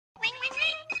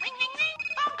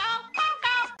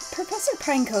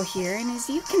ProfessorPineco here, and as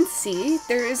you can see,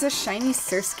 there is a shiny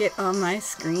Surskit on my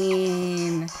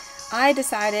screen. I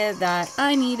decided that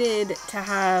I needed to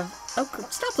have... Oh,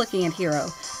 stop looking at Hero.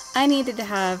 I needed to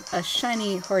have a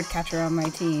shiny horde catcher on my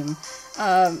team.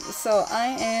 So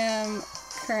I am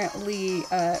currently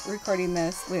recording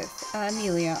this with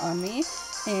Amelia on me,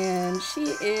 and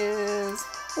she is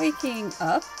waking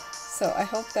up, so I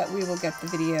hope that we will get the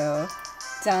video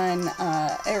done,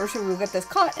 or we'll get this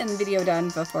caught and the video done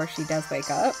before she does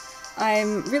wake up.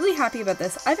 I'm really happy about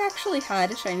this. I've actually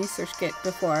had a shiny Surskit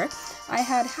before. I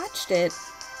had hatched it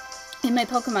in my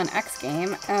Pokemon X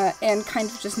game, and kind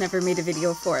of just never made a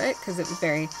video for it, because it was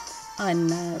very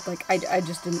I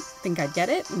just didn't think I'd get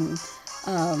it, and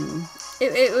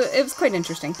it was quite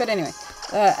interesting. But anyway,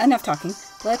 enough talking.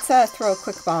 Let's throw a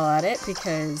quick ball at it,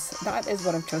 because that is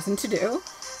what I've chosen to do.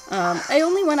 I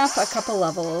only went up a couple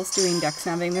levels doing dex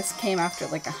nabbing. This came after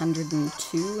like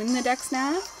 102 in the dex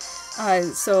nav.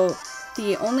 So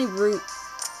the only route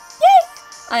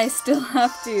I still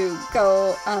have to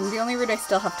go, the only route I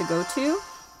still have to go to,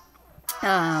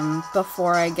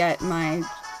 before I get my,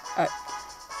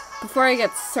 before I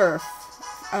get Surf,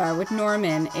 with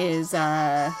Norman is,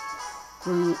 route,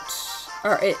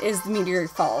 or it is the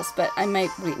Meteoric Falls, but I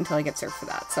might wait until I get Surf for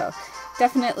that, so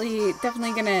definitely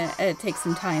gonna take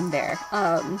some time there.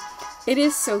 It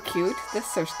is so cute, this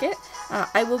Surskit.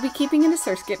 I will be keeping it a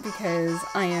Surskit because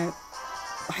I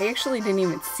actually didn't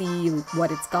even see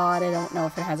what it's got. I don't know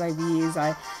if it has IVs.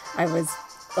 I was,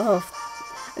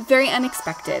 very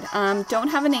unexpected. Don't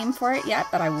have a name for it yet,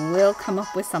 but I will come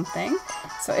up with something.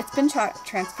 So it's been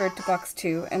transferred to box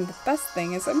 2, and the best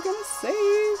thing is I'm gonna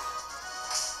save.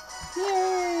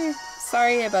 Yay!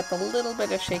 Sorry about the little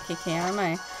bit of shaky cam.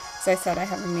 As I said, I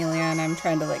have Amelia, and I'm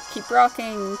trying to like keep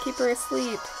rocking, keep her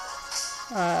asleep.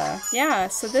 Yeah,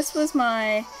 so this was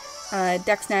my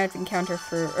dex nav encounter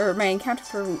for, my encounter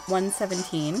for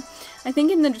 117. I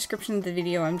think in the description of the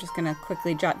video, I'm just gonna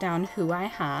quickly jot down who I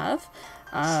have.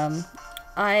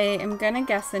 I am gonna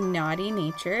guess a naughty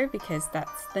nature, because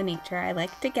that's the nature I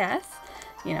like to guess,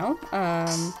 you know.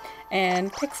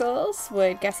 And Pixels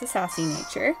would guess a sassy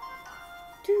nature.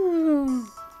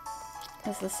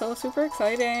 This is so super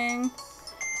exciting.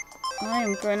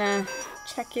 I'm gonna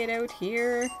check it out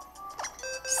here.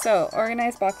 So,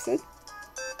 organized boxes.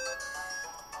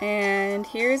 And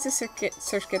here's a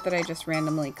Surskit that I just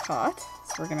randomly caught.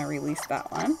 So we're gonna release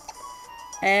that one.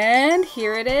 And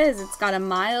here it is. It's got a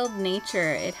mild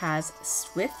nature. It has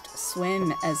Swift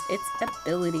Swim as its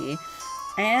ability.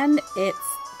 And it's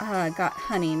got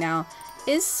Honey. Now,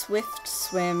 is Swift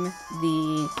Swim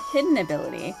the hidden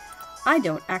ability? I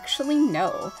don't actually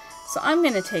know. So I'm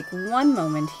going to take one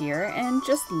moment here and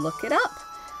just look it up.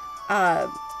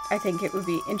 I think it would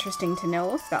be interesting to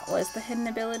know if that was the hidden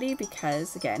ability,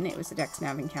 because again, it was a dex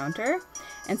nav encounter.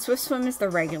 And Swift Swim is the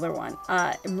regular one.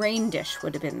 Rain Dish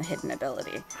would have been the hidden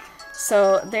ability.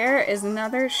 So there is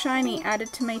another shiny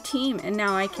added to my team, and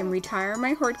now I can retire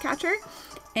my horde catcher,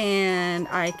 and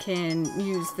I can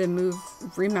use the move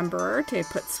Rememberer to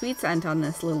put Sweet Scent on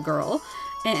this little girl,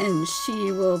 and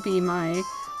she will be my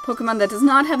Pokemon that does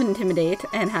not have Intimidate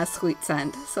and has Sweet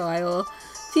Scent, so I will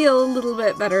feel a little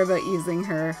bit better about using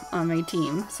her on my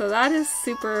team. So that is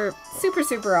super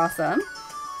awesome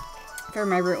for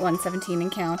my Route 117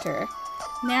 encounter.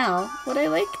 Now, what I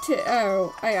like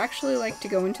to, I actually like to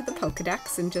go into the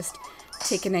Pokedex and just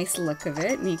take a nice look of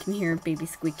it, and you can hear baby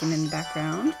squeaking in the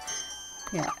background.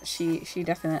 Yeah, she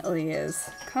definitely is.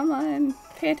 Come on,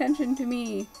 pay attention to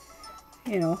me,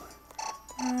 you know.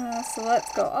 So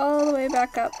let's go all the way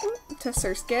back up to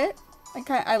Surskit.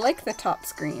 I like the top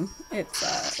screen.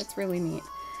 It's really neat.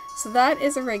 So that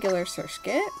is a regular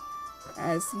Surskit,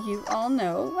 as you all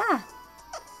know.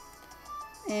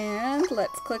 And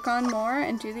let's click on more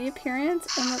and do the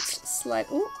appearance, and let's slide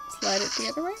it the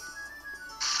other way.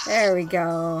 There we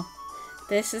go.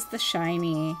 This is the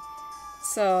shiny.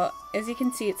 So as you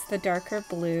can see, it's the darker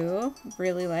blue.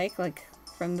 Really like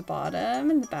from the bottom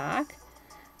and the back.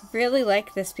 Really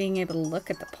like this being able to look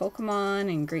at the Pokemon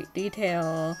in great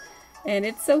detail. And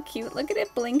it's so cute. Look at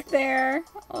it blink there.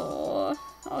 Oh,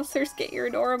 Surskit, you're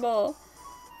adorable.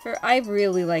 I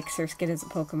really like Surskit as a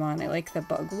Pokemon. I like the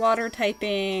bug water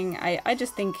typing. I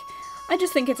just think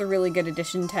it's a really good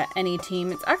addition to any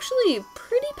team. It's actually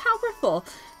pretty powerful.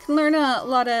 Can learn a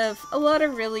lot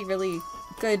of really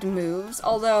good moves.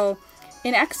 Although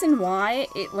in X and Y,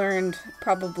 it learned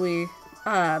probably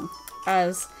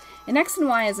as In X and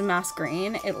Y as a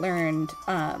Masquerain, it learned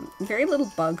very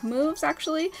little bug moves,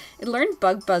 actually. It learned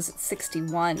Bug Buzz at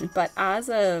 61, but as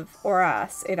of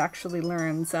Oras, it actually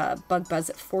learns Bug Buzz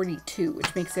at 42,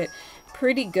 which makes it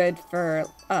pretty good for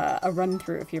a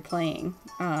run-through if you're playing.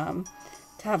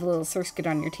 To have a little Surskit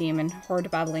on your team, and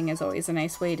Horde battling is always a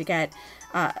nice way to get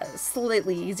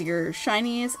slightly easier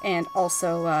shinies, and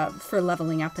also for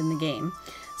leveling up in the game.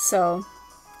 So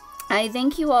I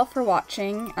thank you all for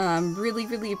watching.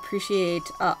 Really appreciate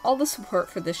all the support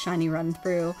for this shiny run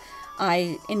through.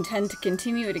 I intend to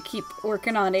continue to keep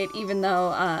working on it, even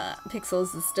though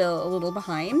Pixels is still a little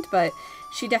behind, but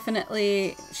she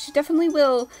definitely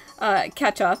will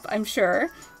catch up, I'm sure.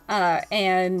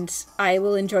 And I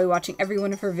will enjoy watching every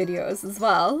one of her videos as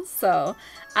well. So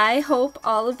I hope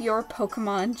all of your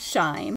Pokemon shine.